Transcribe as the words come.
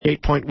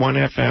8.1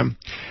 FM,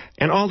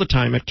 and all the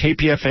time at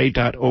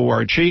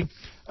kpfa.org.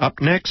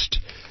 Up next,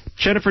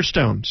 Jennifer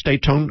Stone. Stay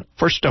tuned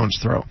for Stone's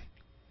Throw.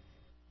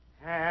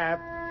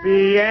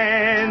 Happy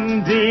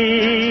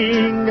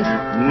ending,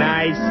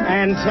 nice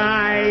and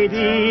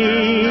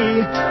tidy.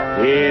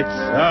 It's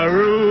a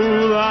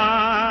rule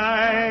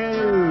I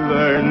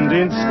learned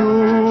in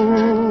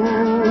school.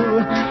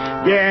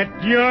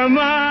 Get your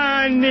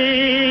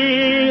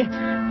money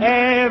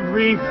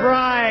every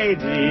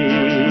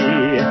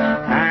Friday.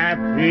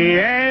 Happy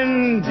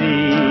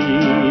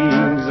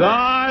endings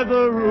are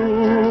the rule.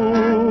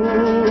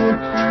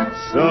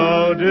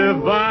 So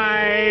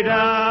divide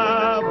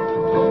up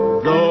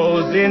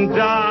those in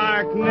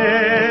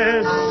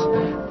darkness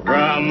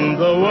from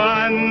the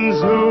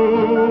ones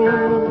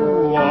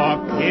who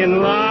walk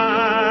in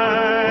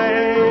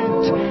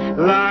light.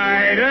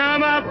 Light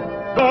 'em up,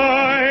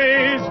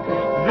 boys,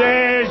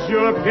 there's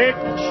your picture.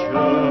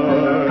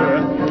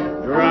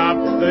 Drop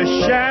the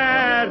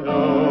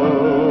shadows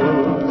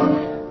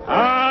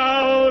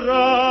out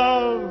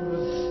of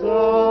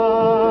sight.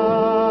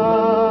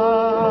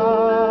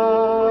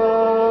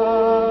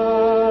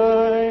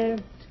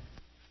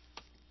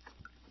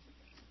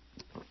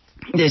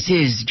 This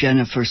is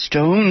Jennifer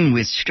Stone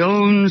with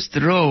Stone's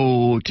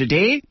Throw.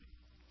 Today,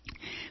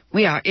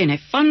 we are in a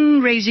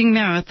fundraising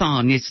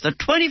marathon. It's the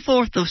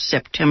 24th of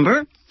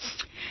September,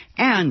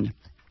 and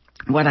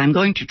what I'm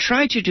going to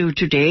try to do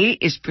today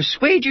is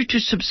persuade you to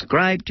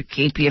subscribe to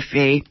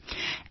KPFA,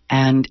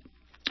 and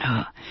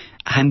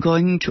I'm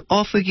going to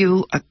offer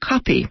you a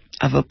copy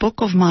of a book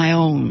of my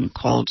own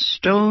called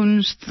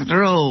Stone's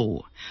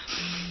Throw.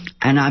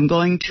 And I'm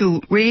going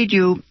to read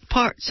you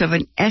parts of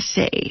an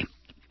essay,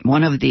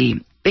 one of the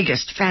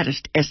biggest,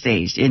 fattest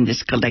essays in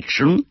this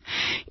collection.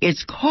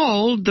 It's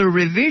called The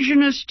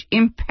Revisionist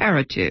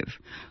Imperative,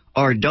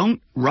 or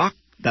Don't Rock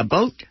the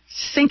Boat,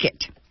 Sink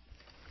It.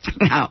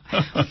 Now,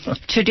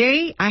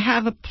 today I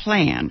have a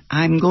plan.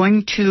 I'm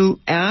going to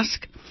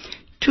ask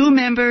two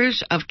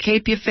members of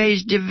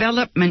KPFA's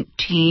development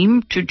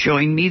team to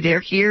join me. They're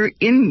here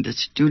in the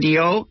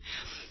studio,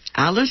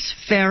 Alice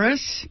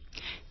Ferris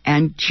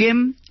and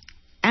Jim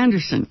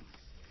Anderson.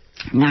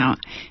 Now,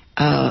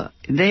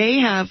 they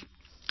have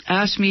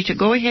asked me to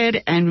go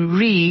ahead and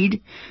read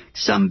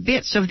some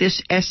bits of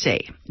this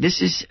essay. This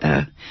is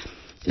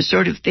the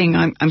sort of thing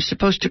I'm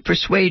supposed to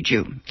persuade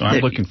you.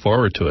 I'm looking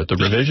forward to it. The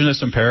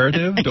revisionist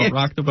imperative, don't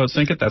rock the boat,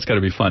 sink it. That's got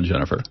to be fun,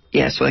 Jennifer.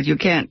 Yes, well, you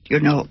can't,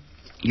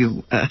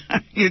 you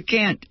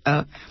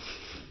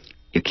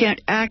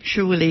can't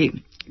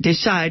actually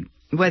decide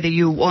whether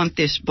you want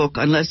this book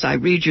unless I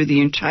read you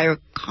the entire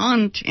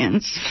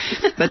contents,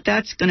 but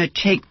that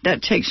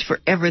takes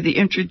forever. The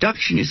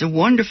introduction is a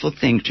wonderful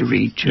thing to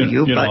read to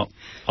you. But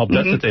I'll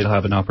bet that they'll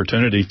have an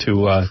opportunity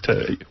to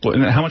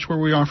how much were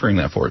we offering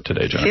that for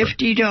today, Jennifer?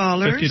 $50.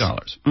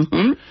 $50.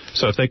 Mm-hmm.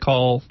 So if they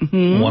call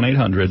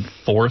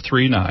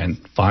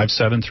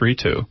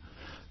 1-800-439-5732,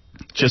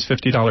 just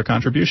 $50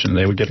 contribution,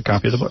 they would get a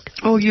copy of the book.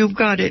 Oh, you've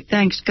got it.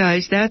 Thanks,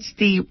 guys. That's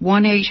the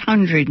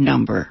 1-800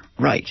 number.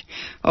 Right.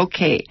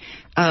 Okay.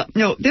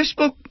 No, this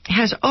book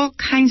has all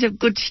kinds of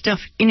good stuff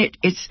in it.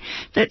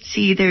 Let's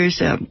see, there's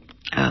an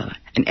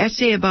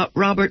essay about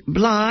Robert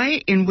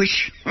Bly in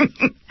which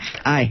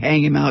I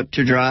hang him out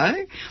to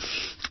dry.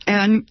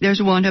 And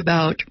there's one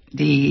about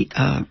the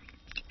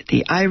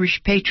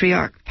Irish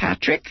patriarch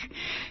Patrick.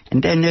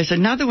 And then there's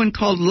another one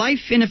called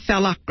Life in a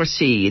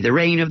Phallocracy, The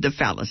Reign of the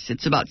Phallus.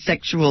 It's about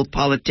sexual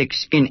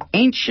politics in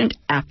ancient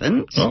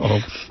Athens. Uh-oh.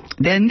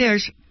 Then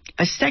there's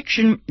a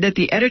section that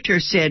the editor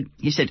said,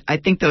 he said, I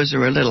think those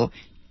are a little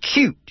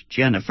cute,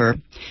 Jennifer.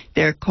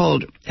 They're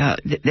called,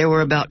 they were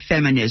about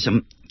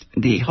feminism.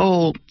 The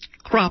whole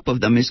crop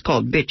of them is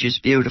called Bitch is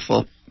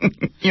Beautiful.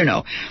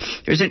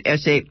 There's an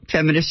essay,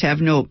 Feminists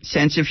Have No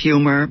Sense of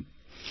Humor.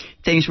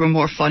 Things were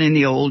more fun in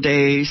the old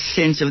days.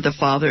 Sins of the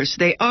Fathers.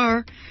 They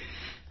are,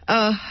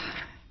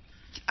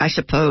 I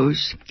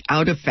suppose,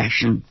 out of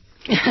fashion.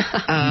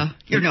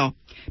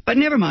 But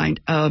never mind.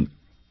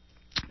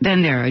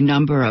 Then there are a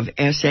number of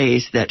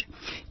essays that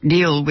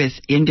deal with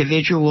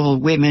individual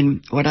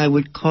women, what I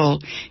would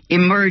call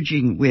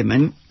emerging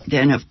women.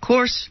 Then, of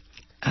course,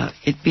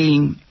 it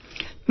being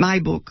my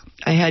book,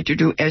 I had to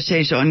do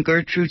essays on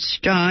Gertrude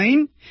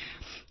Stein.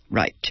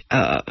 Right.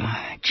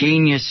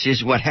 Genius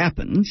is what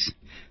happens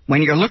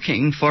when you're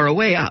looking for a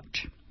way out.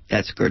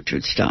 That's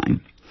Gertrude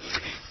Stein.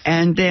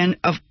 And then,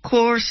 of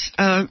course,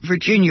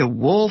 Virginia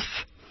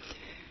Woolf,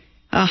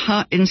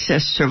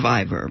 incest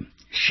survivor,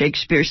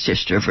 Shakespeare's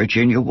sister,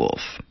 Virginia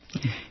Woolf.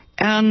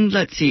 And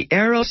let's see,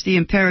 Eros, the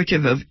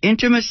imperative of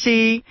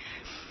intimacy.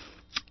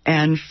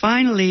 And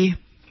finally,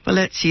 well,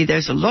 let's see,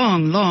 there's a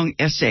long, long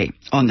essay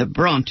on the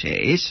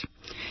Brontes.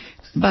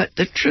 But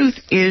the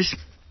truth is,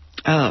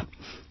 the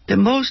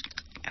most,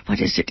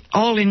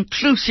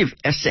 all-inclusive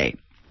essay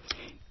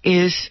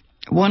is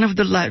one of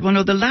the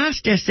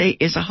last essay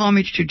is a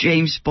homage to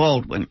James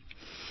Baldwin.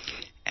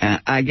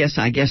 I guess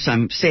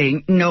I'm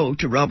saying no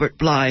to Robert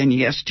Bly and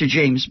yes to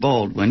James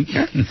Baldwin.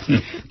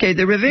 Okay,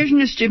 the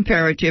revisionist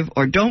imperative,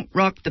 or don't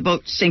rock the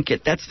boat, sink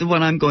it. That's the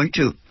one I'm going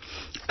to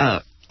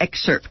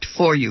excerpt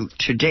for you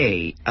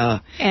today.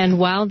 And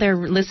while they're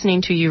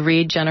listening to you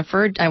read,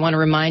 Jennifer, I want to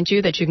remind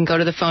you that you can go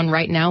to the phone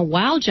right now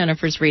while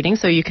Jennifer's reading,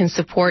 so you can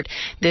support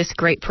this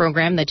great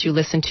program that you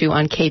listen to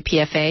on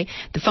KPFA.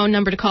 The phone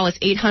number to call is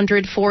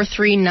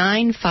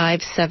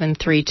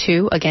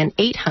 800-439-5732. Again,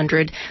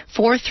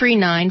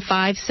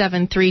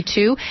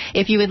 800-439-5732.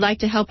 If you would like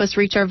to help us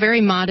reach our very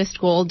modest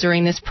goal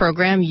during this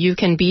program, you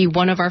can be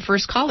one of our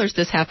first callers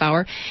this half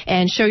hour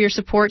and show your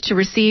support to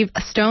receive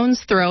a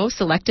Stone's Throw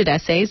selected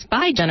essays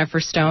by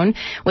Jennifer Stone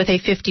with a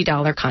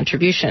 $50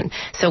 contribution.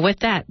 So with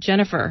that,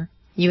 Jennifer,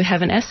 you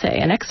have an essay,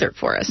 an excerpt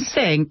for us.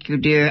 Thank you,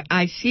 dear.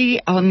 I see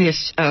on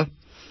this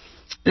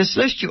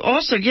list you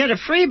also get a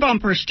free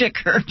bumper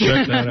sticker.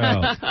 Check that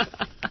out.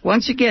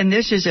 Once again,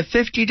 this is a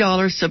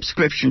 $50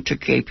 subscription to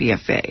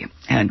KPFA,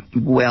 and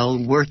well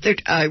worth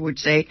it, I would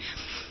say.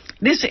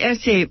 This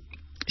essay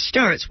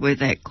starts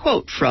with a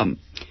quote from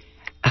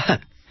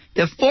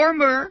the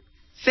former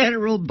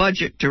Federal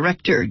Budget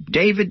Director,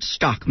 David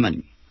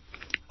Stockman.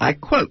 I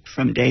quote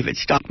from David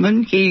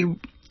Stockman. He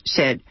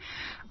said,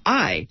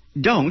 "I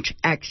don't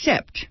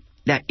accept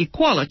that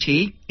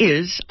equality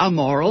is a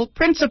moral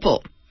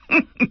principle."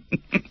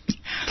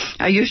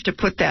 I used to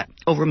put that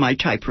over my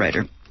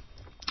typewriter.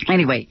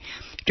 Anyway,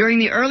 during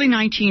the early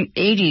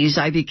 1980s,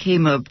 I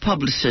became a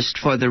publicist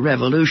for the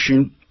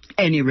Revolution.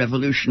 Any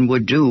revolution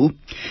would do.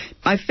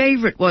 My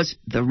favorite was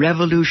The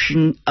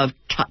Revolution of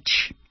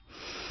Touch.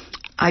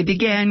 I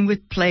began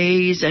with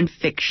plays and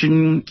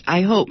fiction.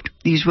 I hoped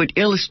these would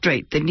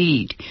illustrate the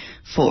need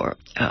for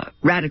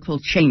radical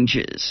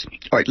changes,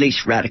 or at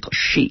least radical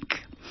chic.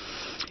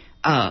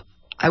 I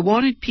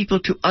wanted people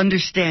to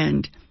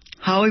understand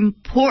how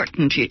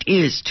important it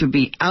is to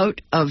be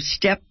out of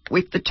step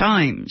with the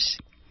times.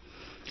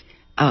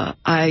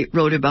 I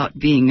wrote about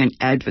being an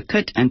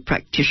advocate and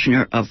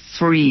practitioner of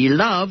free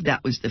love.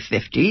 That was the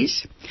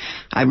 50s.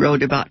 I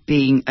wrote about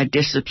being a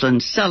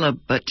disciplined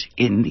celibate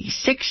in the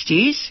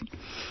 60s,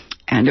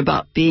 and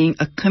about being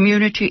a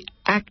community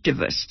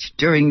activist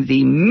during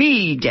the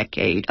me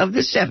decade of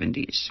the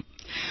 70s.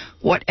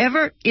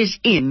 Whatever is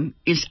in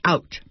is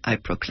out, I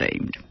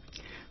proclaimed.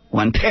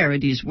 One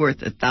parody's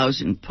worth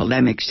 1,000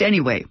 polemics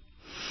anyway.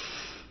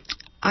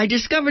 I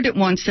discovered at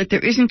once that there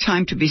isn't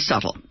time to be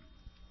subtle.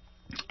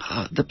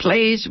 The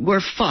plays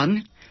were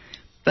fun,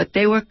 but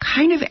they were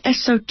kind of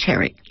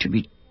esoteric, to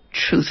be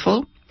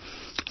truthful.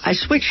 I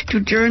switched to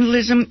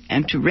journalism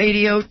and to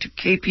radio, to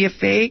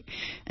KPFA,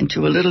 and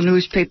to a little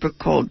newspaper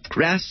called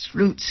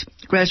Grassroots.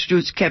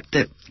 Grassroots kept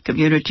the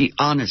community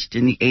honest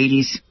in the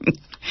 80s.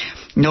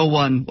 No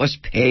one was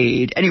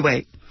paid.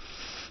 Anyway,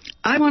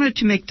 I wanted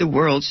to make the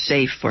world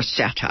safe for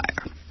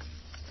satire.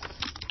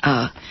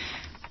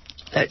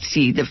 Let's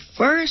see, the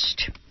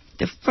first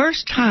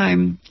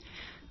time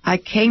I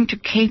came to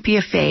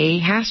KPFA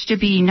has to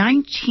be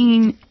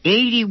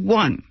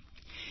 1981,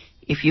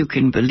 if you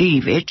can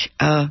believe it.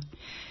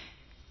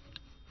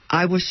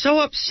 I was so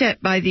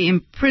upset by the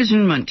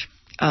imprisonment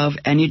of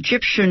an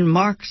Egyptian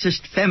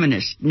Marxist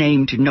feminist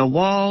named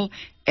Nawal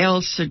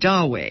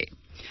El-Saadawi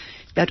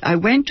that I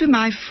went to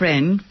my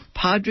friend,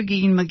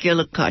 Padraigeen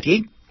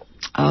McGillicuddy,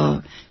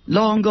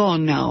 long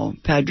gone now,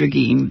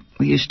 Padraigeen.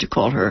 We used to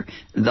call her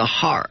the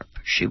Harp.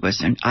 She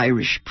was an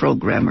Irish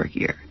programmer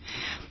here.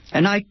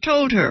 And I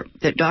told her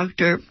that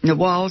Dr.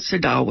 Nawal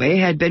Saadawi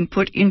had been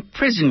put in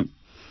prison,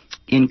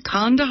 in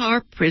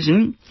Kandahar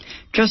prison,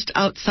 just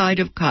outside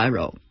of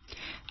Cairo.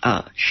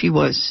 She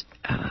was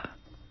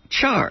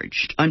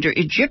charged under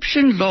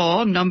Egyptian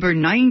law number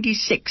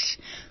 96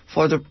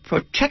 for the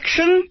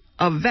protection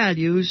of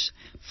values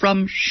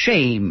from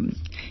shame.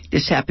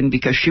 This happened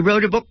because she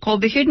wrote a book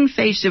called The Hidden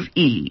Face of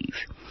Eve,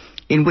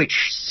 in which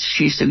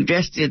she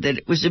suggested that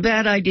it was a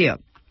bad idea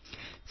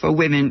for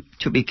women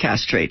to be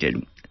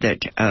castrated, that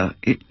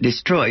it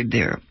destroyed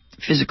their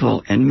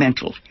physical and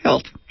mental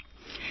health.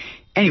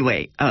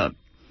 Anyway,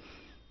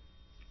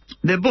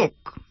 the book,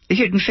 The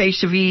Hidden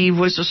Face of Eve,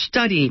 was a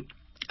study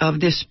of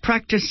this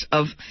practice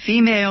of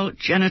female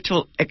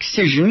genital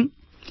excision,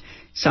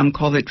 some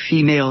call it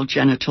female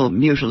genital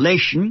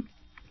mutilation,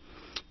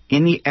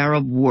 in the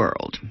Arab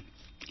world.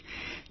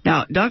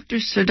 Now, Dr.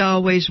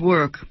 Saadawi's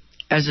work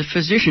as a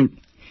physician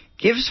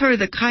gives her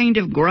the kind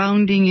of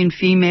grounding in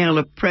female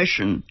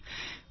oppression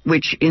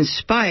which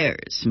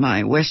inspires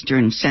my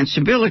Western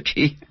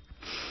sensibility.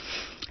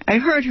 I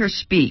heard her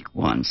speak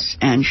once,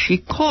 and she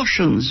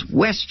cautions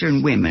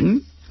Western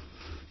women,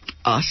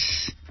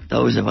 us,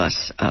 those of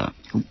us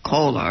who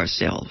call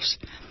ourselves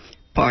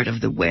part of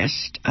the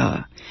West,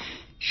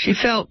 she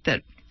felt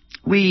that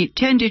we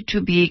tended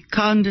to be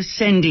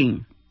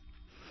condescending.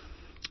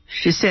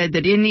 She said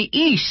that in the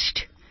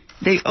East,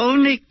 they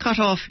only cut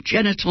off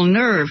genital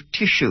nerve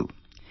tissue,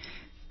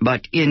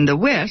 but in the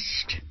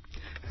West,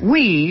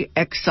 we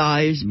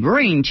excise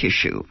brain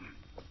tissue.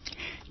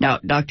 Now,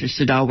 Dr.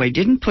 Saadawi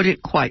didn't put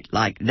it quite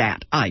like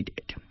that. I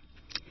did.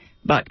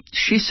 But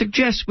she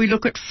suggests we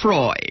look at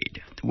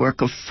Freud, the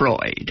work of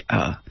Freud.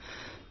 I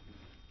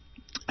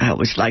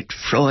always liked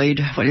Freud.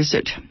 What is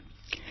it?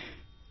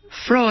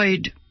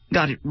 Freud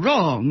got it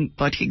wrong,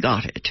 but he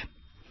got it.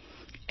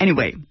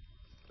 Anyway,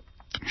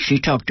 She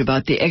talked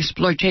about the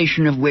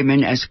exploitation of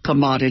women as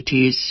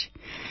commodities.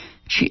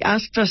 She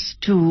asked us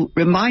to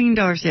remind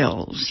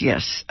ourselves,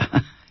 yes,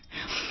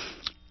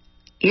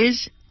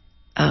 is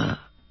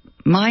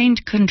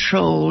mind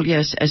control,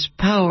 yes, as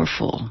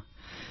powerful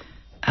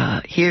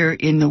here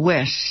in the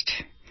West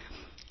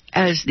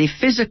as the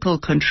physical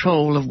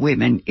control of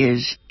women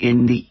is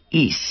in the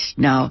East.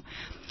 Now,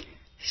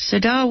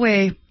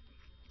 Sadoway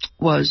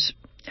was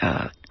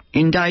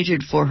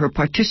indicted for her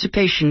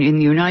participation in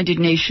the United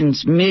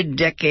Nations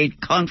Mid-Decade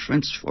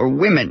Conference for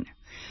Women.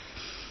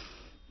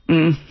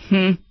 And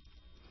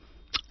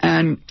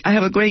I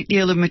have a great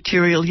deal of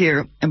material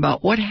here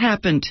about what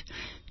happened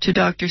to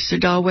Dr.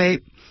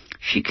 Sadoway.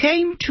 She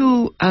came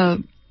to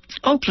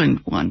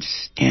Oakland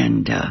once,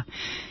 and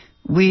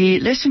we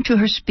listened to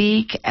her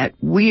speak at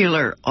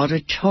Wheeler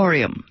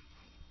Auditorium.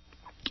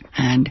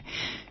 And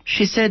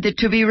she said that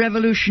to be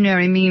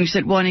revolutionary means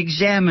that one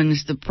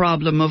examines the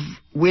problem of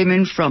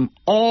women from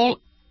all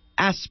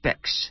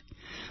aspects,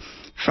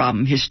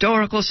 from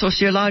historical,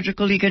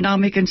 sociological,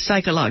 economic, and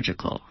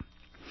psychological.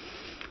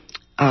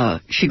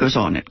 She goes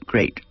on at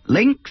great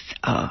length.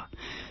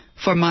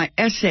 For my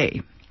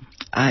essay,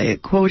 I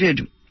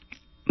quoted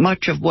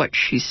much of what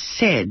she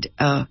said.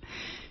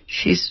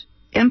 She's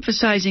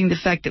emphasizing the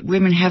fact that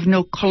women have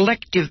no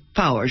collective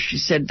power. She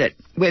said that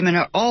women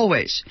are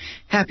always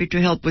happy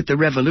to help with the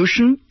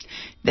revolution.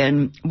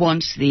 Then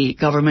once the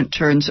government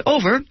turns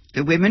over,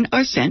 the women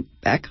are sent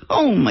back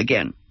home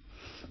again.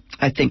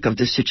 I think of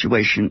the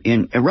situation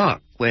in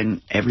Iraq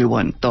when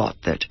everyone thought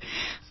that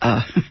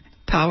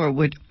power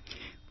would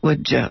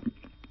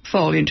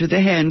fall into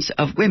the hands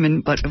of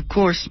women, but of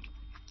course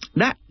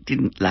that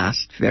didn't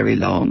last very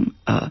long.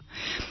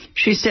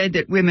 She said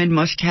that women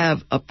must have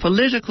a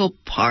political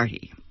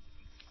party.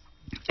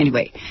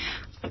 Anyway,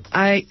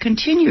 I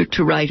continued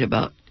to write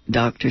about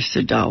Dr.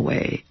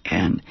 Sadoway,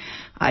 and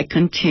I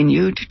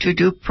continued to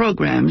do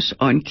programs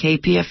on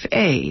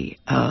KPFA.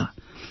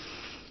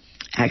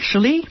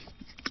 Actually,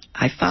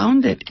 I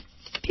found that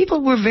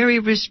people were very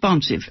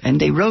responsive, and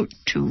they wrote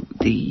to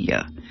the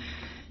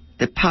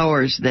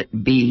powers that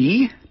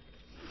be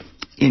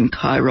in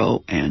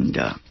Cairo, and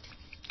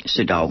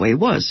Sadoway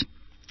was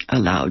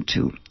allowed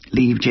to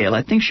leave jail.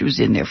 I think she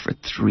was in there for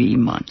 3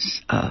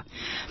 months.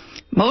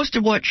 Most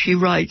of what she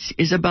writes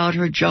is about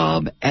her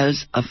job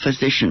as a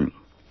physician.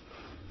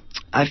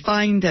 I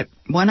find that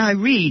when I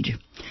read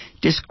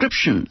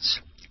descriptions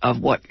of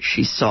what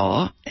she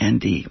saw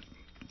and the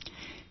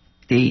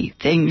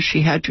things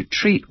she had to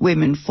treat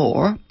women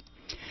for,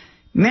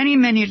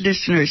 many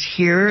listeners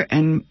here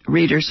and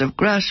readers of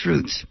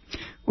Grassroots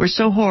were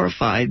so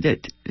horrified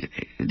that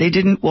they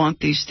didn't want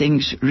these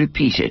things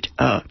repeated.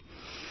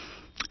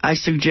 I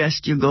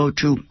suggest you go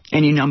to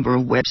any number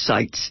of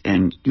websites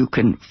and you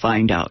can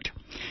find out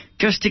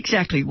just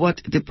exactly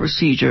what the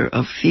procedure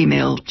of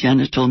female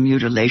genital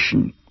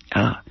mutilation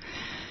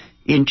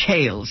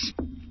entails.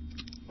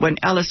 When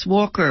Alice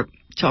Walker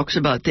talks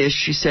about this,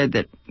 she said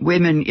that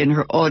women in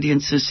her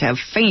audiences have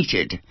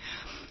fainted.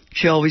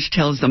 She always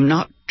tells them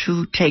not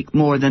to take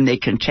more than they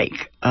can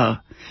take.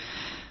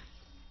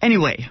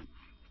 Anyway,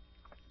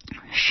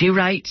 she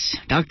writes,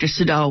 Dr.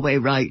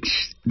 Sadoway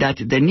writes, that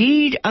the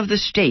need of the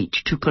state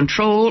to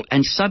control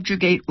and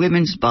subjugate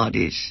women's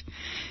bodies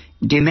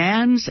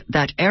demands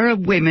that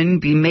Arab women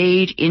be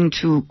made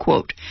into,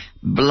 quote,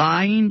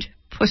 blind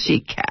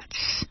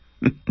pussycats.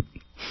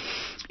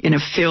 In a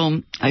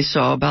film I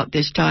saw about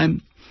this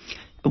time,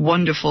 a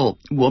wonderful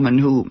woman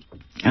who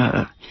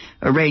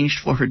arranged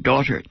for her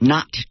daughter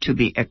not to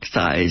be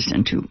excised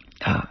and to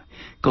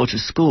go to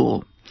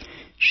school.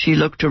 She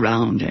looked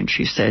around and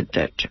she said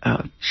that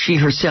she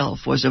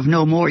herself was of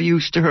no more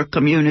use to her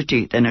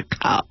community than a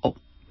cow.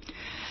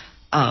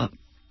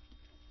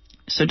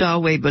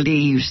 Sadoway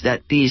believes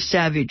that these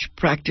savage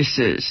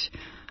practices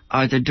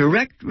are the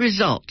direct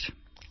result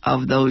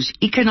of those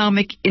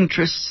economic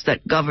interests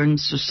that govern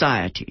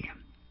society.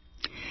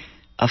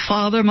 A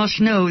father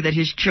must know that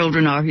his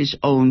children are his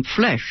own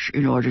flesh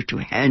in order to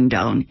hand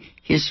down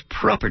his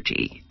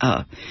property.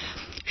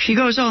 She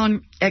goes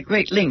on at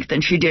great length,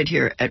 and she did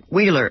here at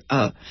Wheeler,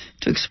 to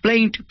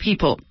explain to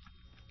people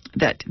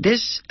that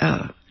this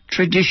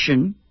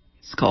tradition,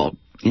 it's called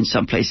in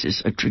some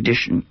places a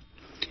tradition,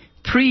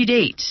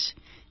 predates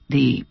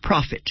the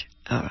prophet.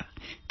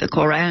 The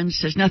Quran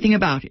says nothing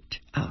about it.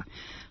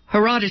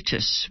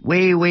 Herodotus,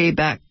 way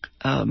back,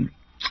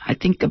 I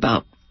think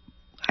about,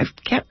 I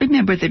can't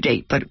remember the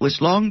date, but it was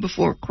long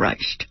before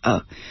Christ.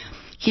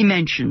 He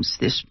mentions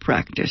this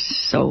practice.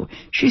 So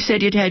she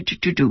said it had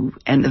to do,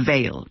 and the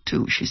veil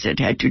too, she said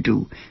had to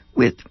do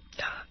with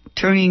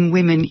turning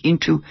women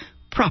into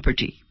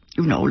property,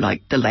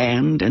 like the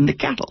land and the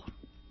cattle.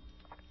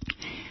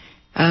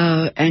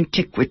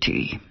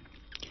 Antiquity.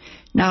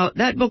 Now,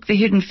 that book, The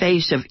Hidden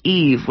Face of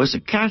Eve, was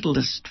a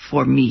catalyst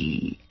for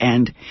me,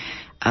 and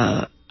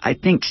I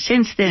think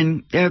since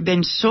then there have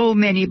been so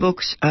many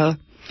books.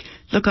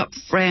 Look up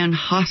Fran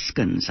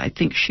Hoskins. I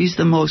think she's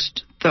the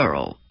most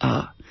thorough.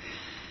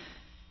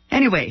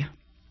 Anyway,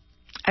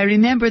 I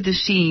remember the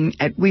scene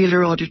at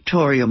Wheeler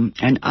Auditorium,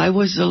 and I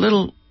was a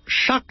little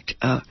shocked.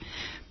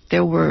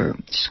 There were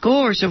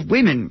scores of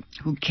women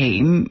who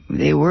came.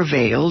 They were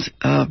veiled,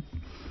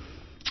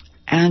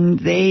 and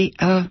they,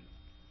 I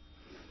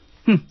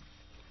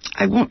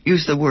won't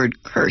use the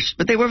word cursed,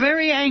 but they were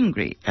very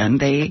angry, and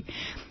they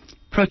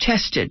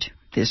protested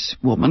this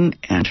woman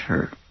and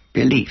her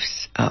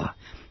beliefs.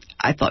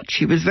 I thought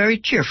she was very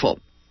cheerful.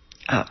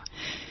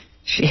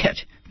 She had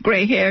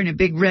gray hair and a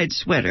big red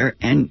sweater,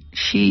 and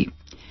she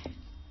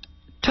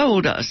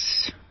told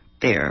us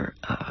there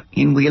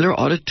in Wheeler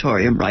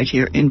Auditorium right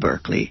here in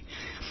Berkeley,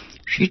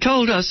 she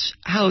told us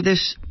how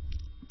this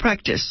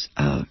practice,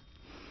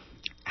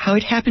 how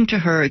it happened to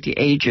her at the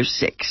age of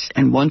 6.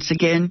 And once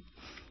again,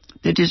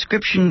 the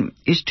description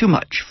is too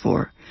much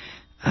for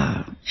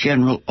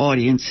general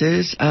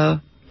audiences.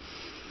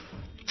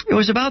 It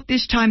was about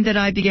this time that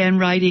I began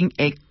writing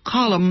a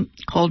column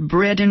called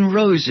Bread and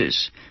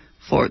Roses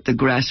for the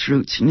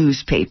Grassroots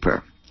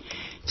newspaper.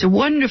 It's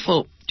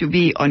wonderful to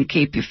be on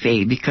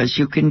KPFA because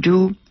you can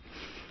do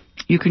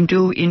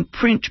in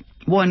print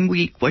one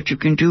week what you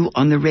can do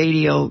on the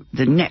radio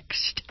the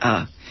next.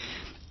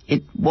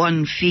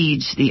 One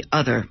feeds the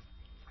other.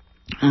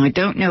 And I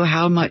don't know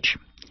how much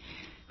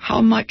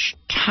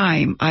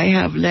time I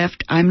have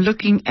left. I'm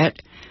looking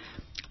at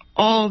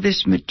all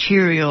this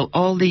material,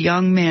 all the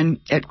young men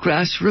at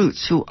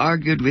Grassroots who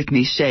argued with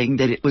me saying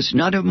that it was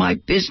none of my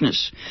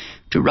business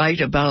to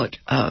write about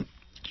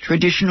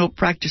traditional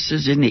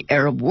practices in the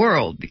Arab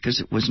world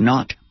because it was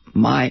not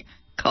my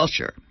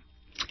culture.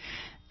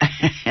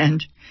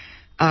 And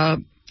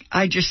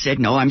I just said,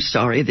 no, I'm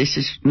sorry, this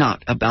is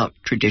not about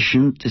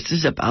tradition. This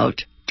is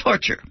about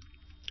torture.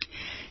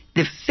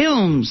 The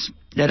films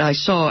that I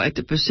saw at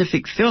the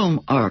Pacific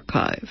Film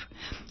Archive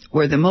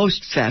were the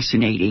most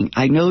fascinating.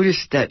 I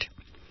noticed that,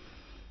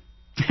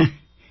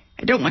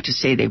 I don't want to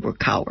say they were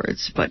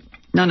cowards, but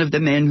none of the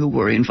men who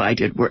were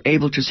invited were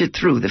able to sit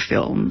through the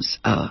films.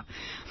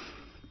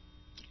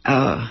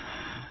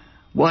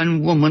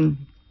 One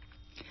woman,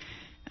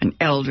 an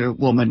elder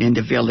woman in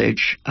the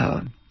village,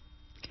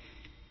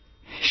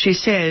 she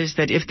says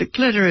that if the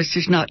clitoris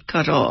is not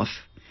cut off,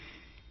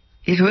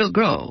 it will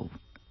grow.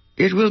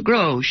 It will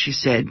grow, she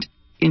said,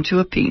 into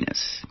a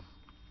penis.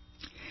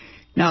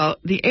 Now,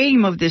 the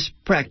aim of this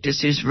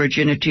practice is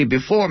virginity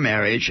before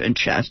marriage and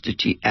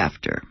chastity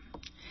after.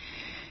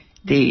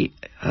 The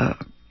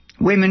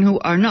women who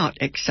are not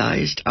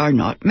excised are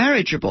not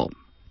marriageable.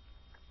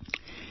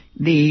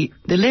 The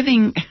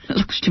living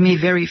looks to me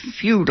very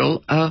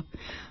feudal.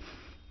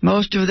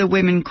 Most of the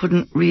women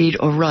couldn't read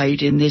or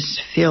write in this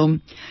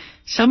film.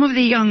 Some of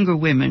the younger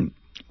women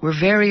were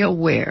very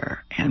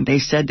aware, and they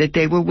said that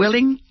they were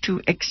willing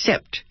to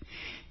accept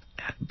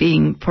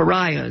being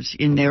pariahs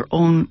in their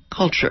own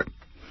culture.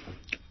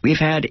 We've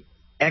had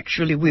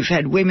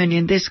women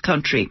in this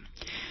country.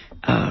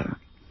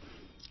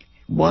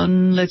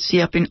 One, let's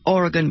see, up in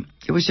Oregon,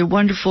 it was a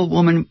wonderful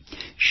woman.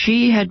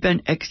 She had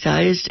been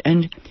excised,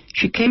 and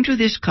she came to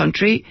this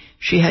country.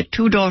 She had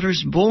 2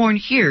 daughters born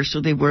here,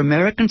 so they were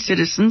American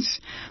citizens,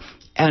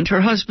 and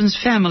her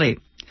husband's family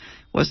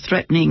was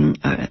threatening.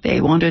 They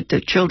wanted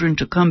the children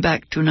to come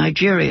back to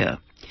Nigeria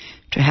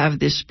to have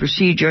this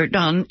procedure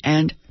done,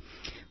 and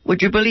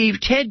would you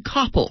believe Ted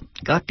Koppel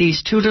got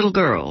these 2 little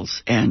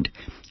girls and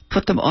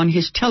put them on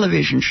his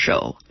television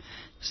show.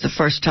 It's the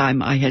first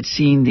time I had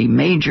seen the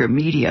major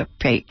media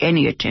pay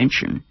any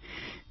attention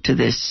to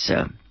this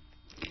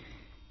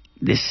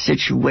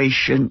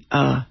situation.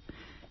 I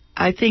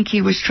think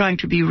he was trying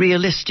to be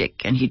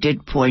realistic, and he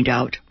did point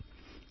out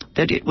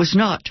that it was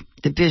not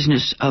the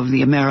business of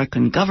the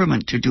American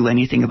government to do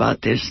anything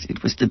about this.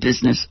 It was the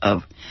business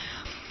of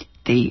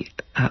the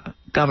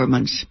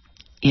governments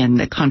in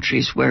the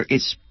countries where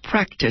it's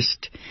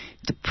practiced.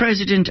 The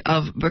president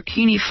of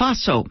Burkina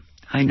Faso,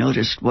 I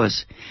noticed,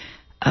 was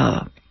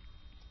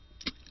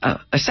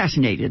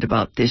assassinated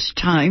about this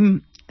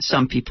time.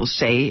 Some people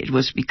say it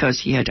was because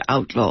he had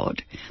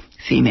outlawed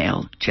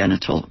female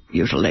genital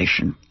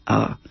mutilation.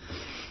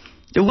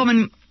 The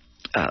woman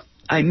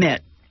I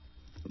met,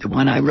 the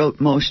one I wrote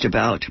most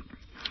about,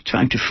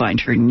 trying to find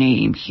her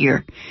name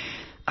here,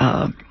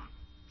 I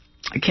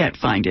can't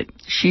find it.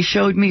 She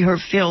showed me her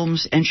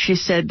films, and she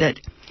said that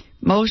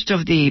most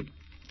of the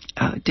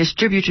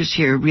distributors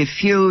here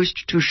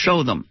refused to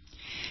show them.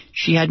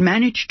 She had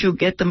managed to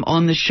get them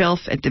on the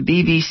shelf at the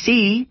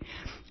BBC,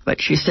 but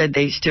she said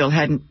they still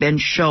hadn't been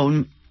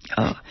shown.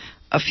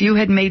 A few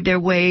had made their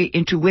way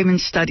into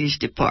women's studies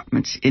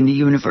departments in the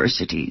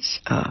universities.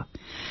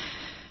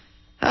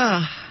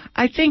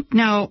 I think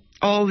now,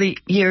 all the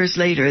years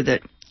later,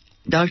 that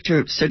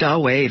Dr.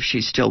 Sadawe, if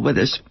she's still with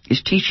us,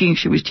 is teaching.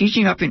 She was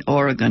teaching up in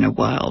Oregon a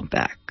while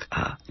back.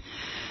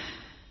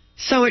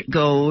 So it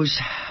goes.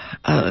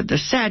 The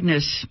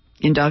sadness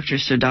in Dr.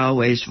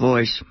 Sadawe's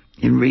voice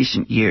in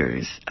recent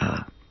years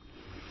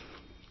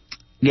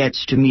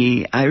gets to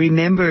me. I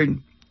remembered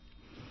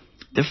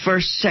the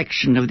first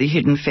section of The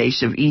Hidden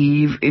Face of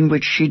Eve, in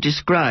which she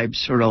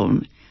describes her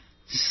own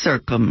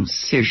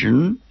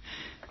circumcision,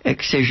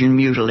 excision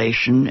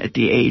mutilation at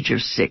the age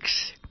of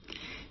 6.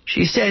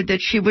 She said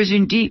that she was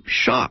in deep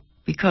shock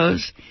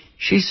because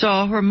she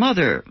saw her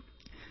mother.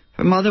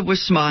 Her mother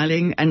was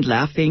smiling and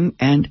laughing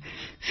and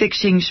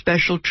fixing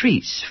special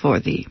treats for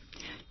the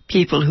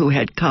people who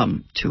had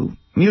come to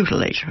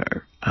mutilate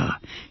her.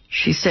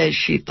 She says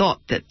she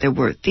thought that there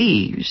were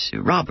thieves,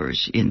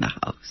 robbers in the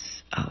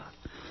house.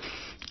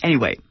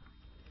 Anyway,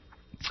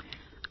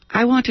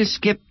 I want to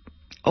skip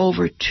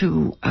over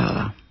to,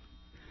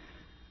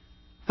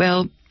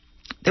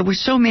 there were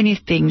so many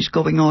things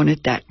going on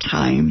at that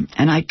time,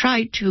 and I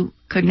tried to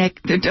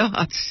connect the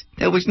dots.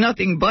 There was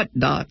nothing but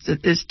dots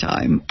at this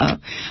time.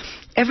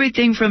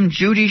 Everything from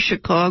Judy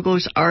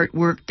Chicago's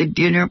artwork, the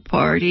dinner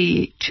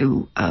party,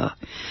 to,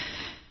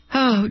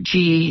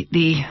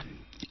 the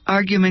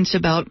arguments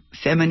about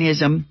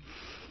feminism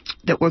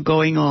that were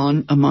going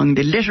on among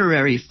the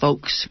literary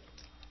folks.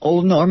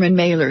 Old Norman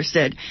Mailer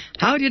said,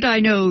 "How did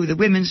I know the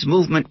women's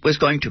movement was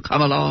going to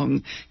come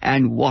along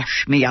and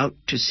wash me out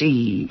to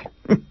sea?"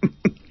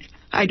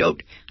 I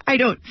don't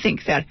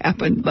think that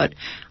happened, but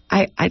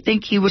I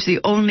think he was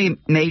the only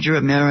major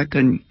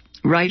American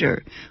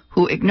writer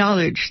who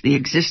acknowledged the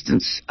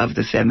existence of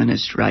the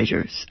feminist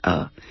writers.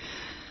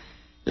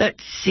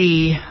 Let's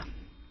see.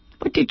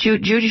 What did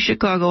Judy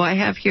Chicago, I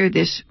have here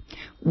this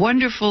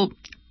wonderful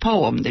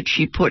poem that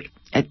she put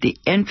at the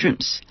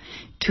entrance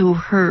to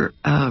her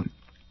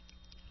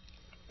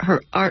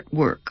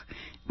artwork,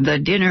 The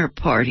Dinner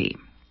Party.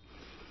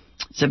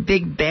 It's a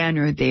big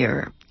banner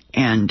there,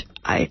 and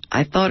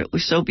I thought it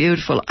was so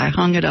beautiful. I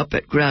hung it up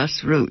at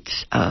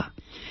Grassroots.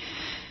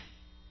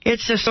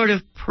 It's a sort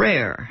of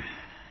prayer.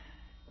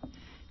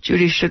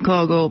 Judy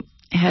Chicago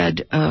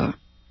had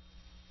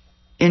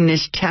in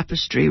this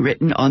tapestry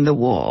written on the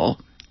wall,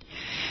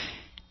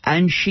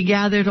 "And she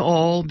gathered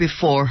all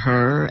before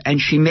her,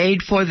 and she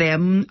made for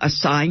them a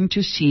sign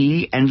to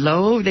see, and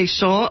lo, they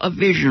saw a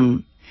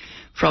vision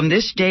from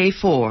this day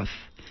forth,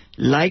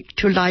 like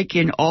to like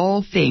in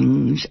all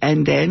things,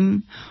 and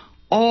then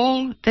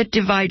all that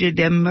divided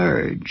them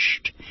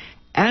merged,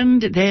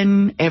 and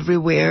then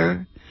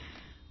everywhere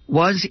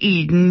was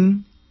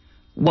Eden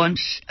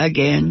once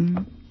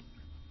again."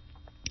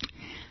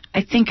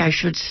 I think I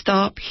should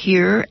stop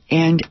here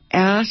and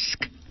ask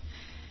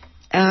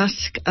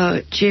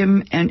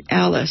Jim and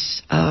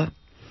Alice.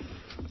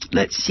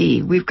 Let's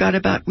see. We've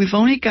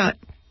only got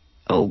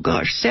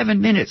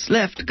 7 minutes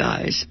left,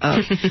 guys.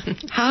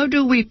 How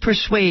do we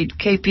persuade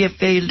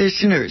KPFA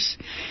listeners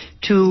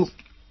to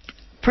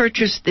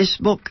purchase this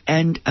book?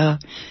 And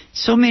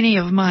so many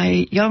of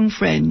my young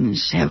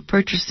friends have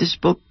purchased this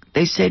book,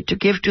 they said, to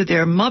give to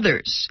their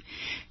mothers.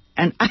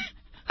 And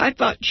I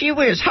thought, gee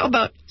whiz, how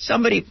about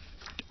somebody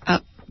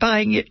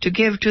buying it to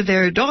give to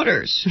their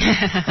daughters?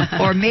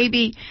 Or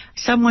maybe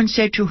someone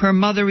said to her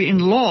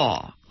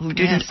mother-in-law who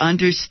didn't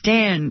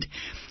understand.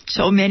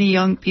 So many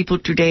young people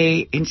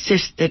today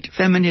insist that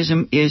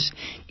feminism is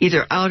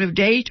either out of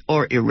date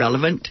or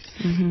irrelevant.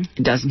 Mm-hmm.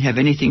 It doesn't have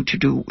anything to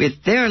do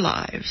with their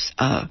lives.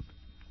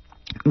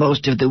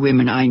 Most of the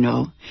women I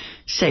know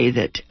say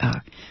that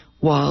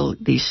while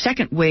the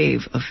second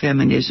wave of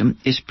feminism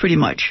is pretty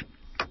much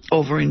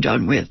over and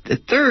done with, the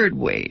third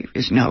wave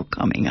is now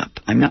coming up.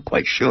 I'm not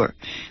quite sure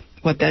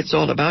what that's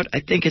all about. I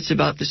think it's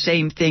about the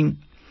same thing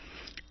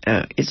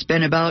it's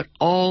been about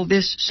all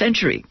this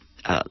century.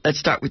 Let's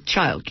start with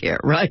childcare,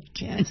 right?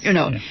 Yes.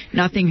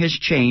 Nothing has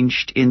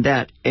changed in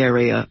that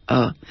area.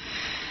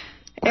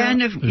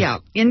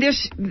 In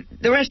this,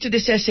 the rest of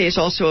this essay is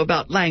also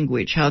about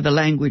language, how the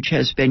language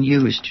has been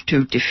used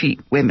to defeat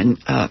women.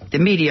 The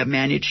media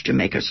managed to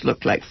make us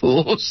look like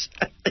fools.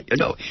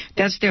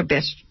 That's their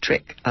best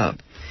trick.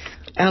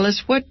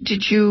 Alice, what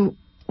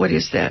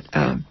is that?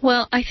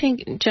 Well, I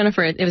think,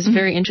 Jennifer, it was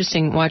very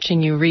interesting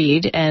watching you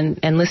read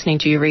and listening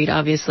to you read,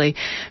 obviously,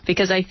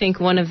 because I think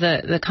one of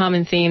the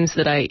common themes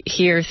that I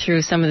hear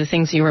through some of the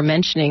things you were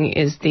mentioning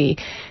is the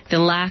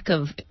lack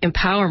of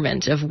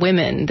empowerment of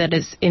women that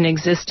is in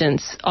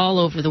existence all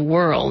over the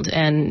world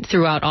and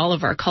throughout all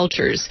of our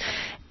cultures.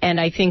 And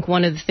I think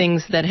one of the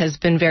things that has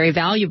been very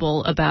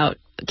valuable about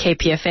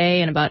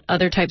KPFA and about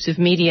other types of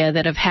media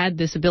that have had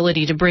this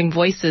ability to bring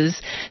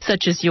voices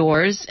such as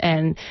yours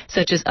and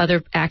such as other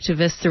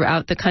activists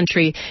throughout the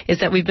country is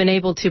that we've been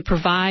able to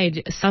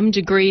provide some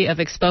degree of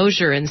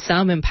exposure and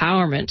some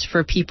empowerment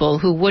for people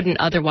who wouldn't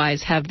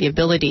otherwise have the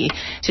ability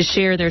to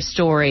share their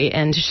story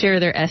and to share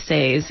their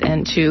essays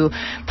and to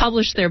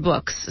publish their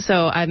books.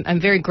 So I'm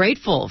very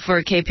grateful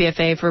for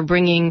KPFA for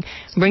bringing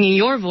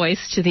your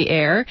voice to the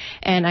air,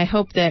 and I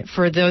hope that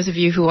for those of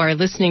you who are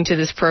listening to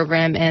this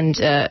program and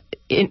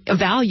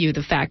value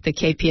the fact that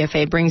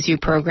KPFA brings you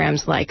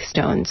programs like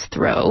Stone's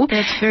Throw.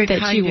 That's very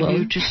kind of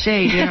you to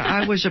say.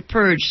 I was a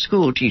purge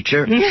school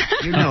teacher.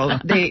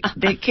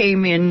 They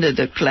came into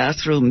the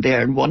classroom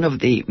there, and one of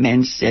the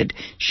men said,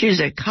 "She's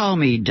a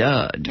commie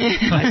dud."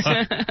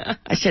 I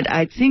said,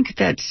 I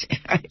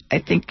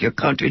think you're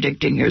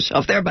contradicting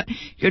yourself there, but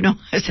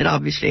I said,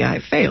 obviously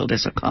I failed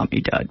as a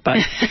commie dud, but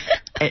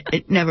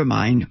never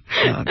mind.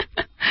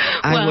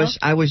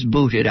 I was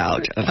booted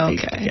out of the.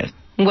 Yes.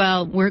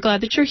 Well, we're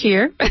glad that you're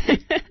here.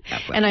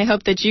 And I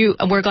hope that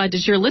we're glad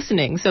that you're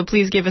listening. So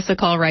please give us a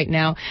call right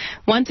now.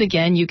 Once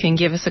again, you can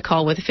give us a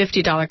call with a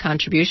 $50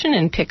 contribution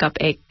and pick up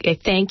a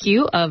thank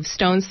you of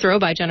Stone's Throw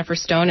by Jennifer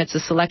Stone. It's a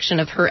selection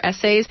of her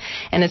essays,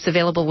 and it's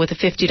available with a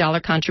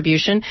 $50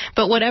 contribution.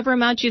 But whatever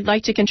amount you'd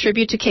like to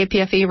contribute to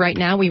KPFA right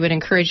now, we would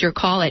encourage your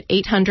call at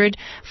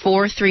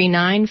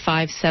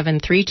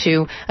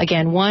 800-439-5732.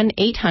 Again,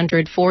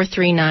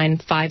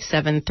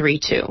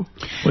 1-800-439-5732.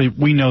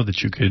 We know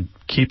that you could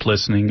keep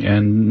listening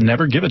and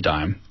never give a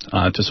dime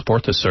to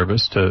support this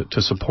service,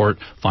 to support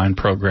fine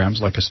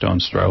programs like a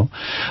Stone's Throw.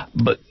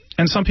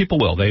 And some people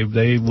will.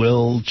 They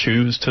will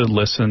choose to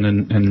listen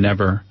and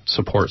never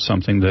support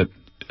something that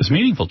is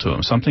meaningful to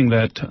them, something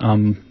that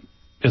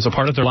is a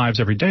part of their lives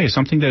every day,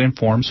 something that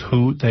informs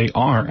who they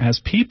are as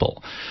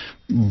people.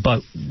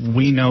 But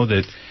we know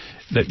that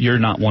you're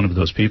not one of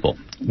those people.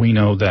 We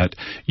know that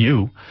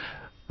you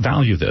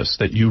value this,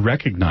 that you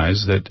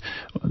recognize that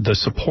the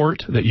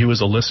support that you as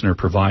a listener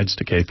provides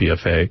to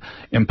KPFA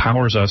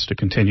empowers us to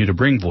continue to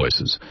bring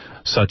voices,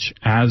 such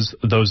as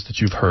those that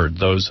you've heard,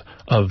 those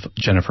of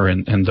Jennifer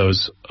and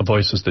those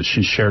voices that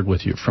she shared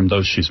with you from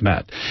those she's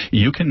met.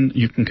 You can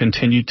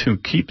continue to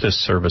keep this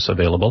service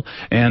available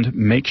and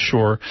make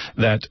sure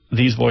that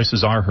these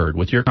voices are heard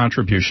with your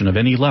contribution of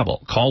any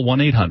level. Call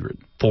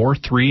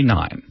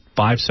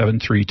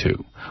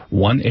 1-800-439-5732.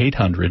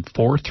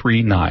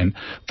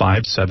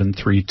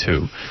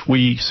 1-800-439-5732.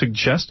 We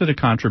suggested a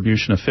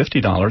contribution of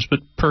 $50, but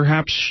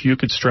perhaps you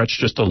could stretch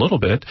just a little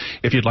bit.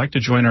 If you'd like to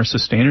join our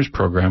Sustainers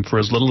program for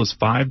as little as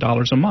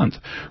 $5 a month,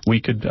 we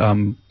could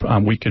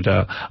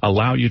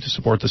allow you to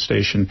support the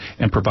station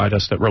and provide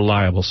us that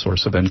reliable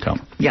source of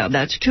income. Yeah,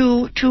 that's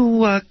two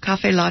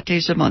cafe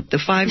lattes a month. The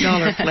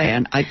 $5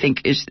 plan, I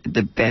think, is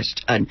the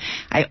best. And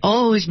I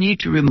always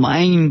need to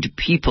remind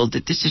people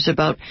that this is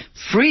about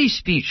free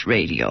speech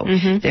radio.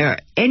 Mm-hmm. There are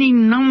any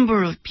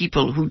number of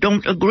people who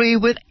don't agree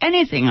with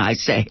anything I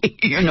say.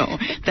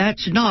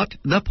 That's not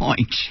the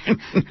point.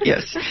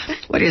 Yes.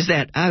 What is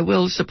that? I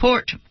will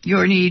support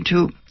your need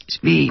to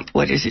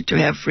to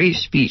have free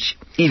speech,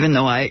 even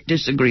though I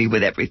disagree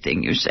with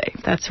everything you say.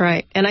 That's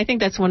right. And I think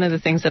that's one of the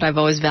things that I've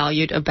always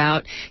valued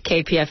about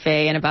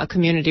KPFA and about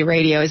community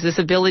radio is this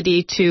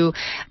ability to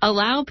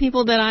allow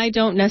people that I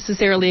don't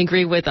necessarily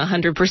agree with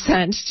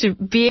 100% to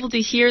be able to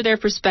hear their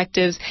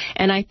perspectives.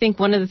 And I think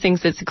one of the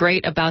things that's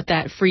great about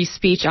that free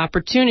speech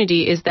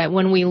opportunity is that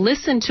when we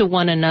listen to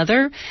one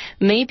another,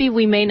 maybe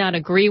we may not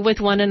agree with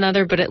one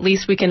another, but at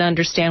least we can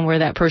understand where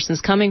that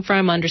person's coming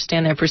from,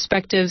 understand their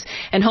perspectives,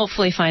 and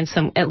hopefully find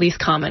some at least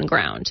common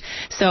ground.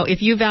 So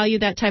if you value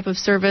that type of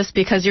service,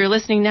 because you're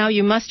listening now,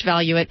 you must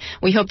value it.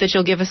 We hope that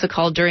you'll give us a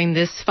call during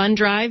this fund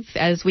drive,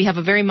 as we have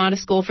a very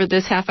modest goal for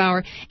this half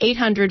hour,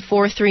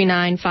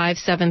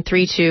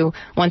 800-439-5732.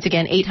 Once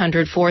again,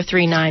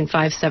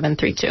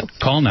 800-439-5732.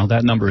 Call now.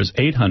 That number is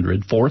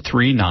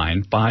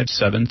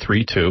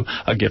 800-439-5732.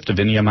 A gift of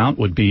any amount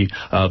would be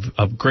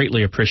of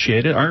greatly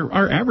appreciated.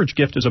 Our average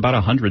gift is about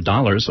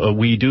 $100.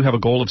 We do have a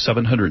goal of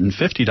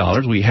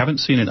 $750. We haven't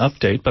seen an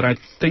update, but I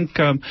think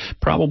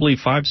probably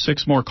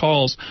 5-6 more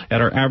calls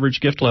at our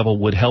average gift level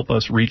would help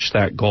us reach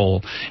that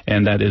goal,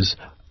 and that is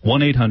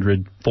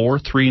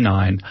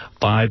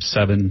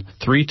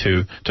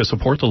 1-800-439-5732 to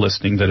support the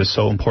listening that is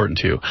so important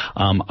to you.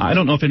 I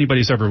don't know if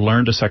anybody's ever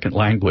learned a second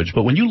language,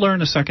 but when you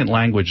learn a second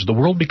language, the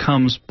world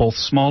becomes both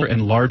smaller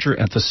and larger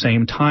at the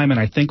same time, and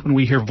I think when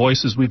we hear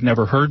voices we've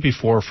never heard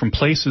before from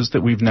places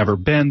that we've never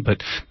been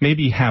but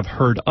maybe have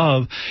heard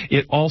of,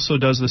 it also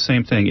does the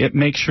same thing. It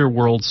makes your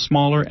world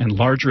smaller and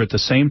larger at the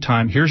same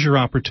time. Here's your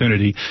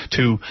opportunity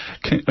to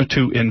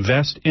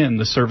invest in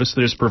the service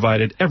that is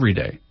provided every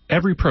day,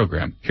 every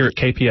program here at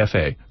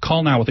KPFA.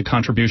 Call now with a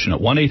contribution at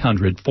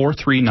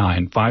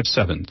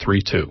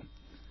 1-800-439-5732.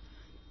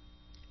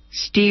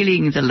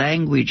 Stealing the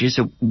Language is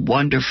a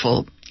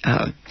wonderful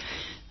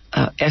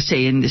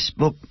essay in this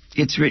book.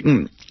 It's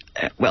written,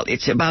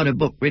 it's about a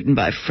book written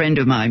by a friend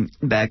of mine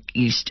back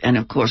east, and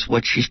of course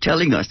what she's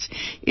telling us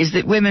is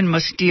that women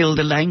must steal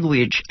the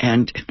language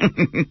and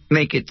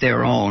make it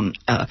their own.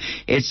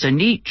 It's a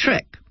neat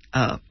trick.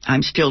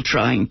 I'm still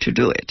trying to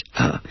do it.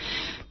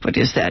 What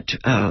is that?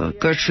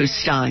 Gertrude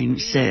Stein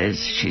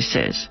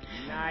says,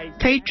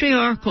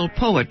 patriarchal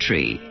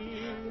poetry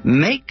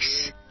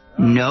makes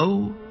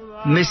no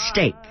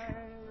mistake.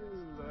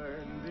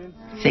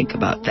 Think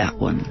about that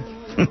one.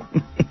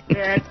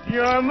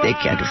 They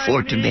can't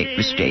afford to make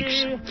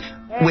mistakes.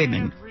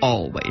 Women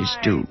always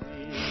do.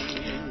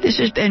 This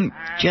has been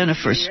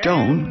Jennifer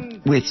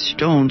Stone with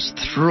Stone's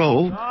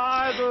Throw.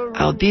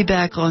 I'll be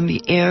back on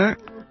the air,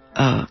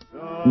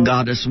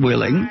 goddess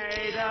willing,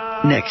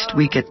 next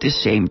week at the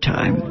same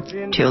time.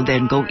 Till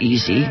then, go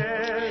easy.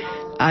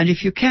 And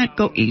if you can't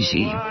go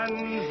easy,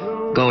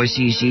 go as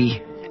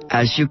easy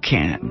as you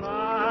can.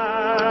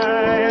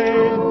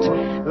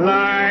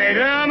 Light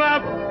 'em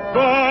up,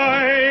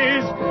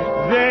 boys.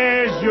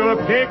 There's your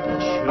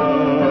picture.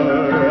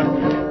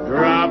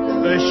 Drop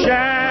the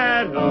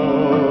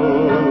shadow.